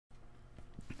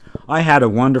I had a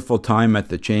wonderful time at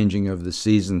the changing of the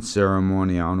season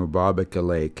ceremony on Obabika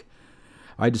Lake.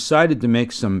 I decided to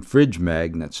make some fridge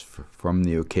magnets from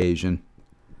the occasion.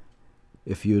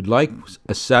 If you'd like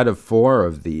a set of 4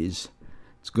 of these,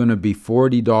 it's going to be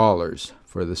 $40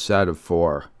 for the set of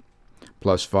 4,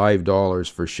 plus $5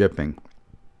 for shipping.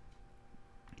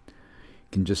 You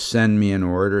can just send me an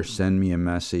order, send me a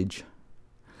message,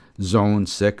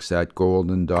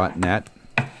 zone6@golden.net.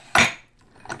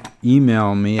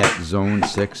 Email me at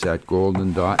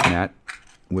zone6@golden.net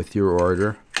with your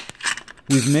order.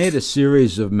 We've made a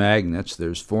series of magnets.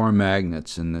 There's 4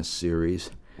 magnets in this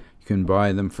series. You can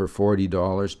buy them for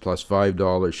 $40 plus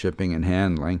 $5 shipping and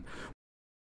handling.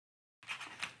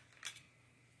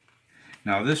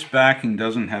 Now this backing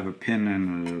doesn't have a pin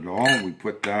in it at all. We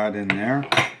put that in there.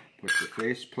 Put the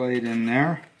faceplate in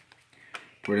there.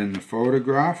 Put in the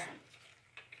photograph.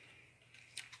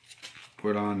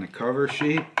 Put on the cover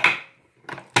sheet.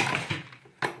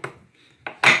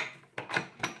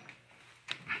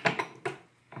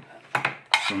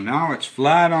 So now it's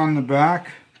flat on the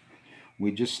back.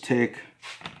 We just take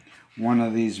one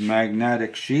of these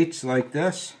magnetic sheets like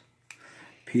this,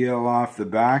 peel off the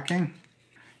backing.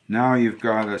 Now you've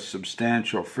got a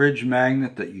substantial fridge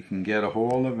magnet that you can get a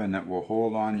hold of and that will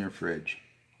hold on your fridge.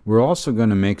 We're also going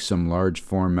to make some large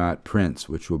format prints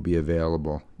which will be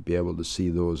available. Be able to see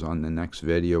those on the next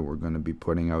video we're going to be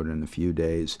putting out in a few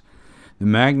days. The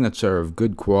magnets are of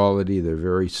good quality, they're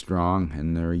very strong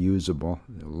and they're usable.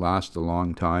 They'll last a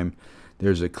long time.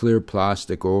 There's a clear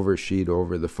plastic oversheet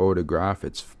over the photograph.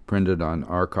 It's printed on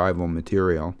archival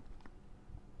material.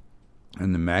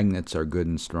 And the magnets are good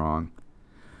and strong.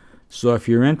 So if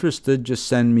you're interested, just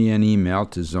send me an email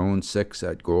to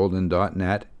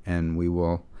zone6@golden.net and we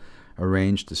will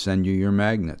arrange to send you your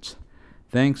magnets.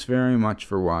 Thanks very much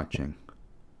for watching.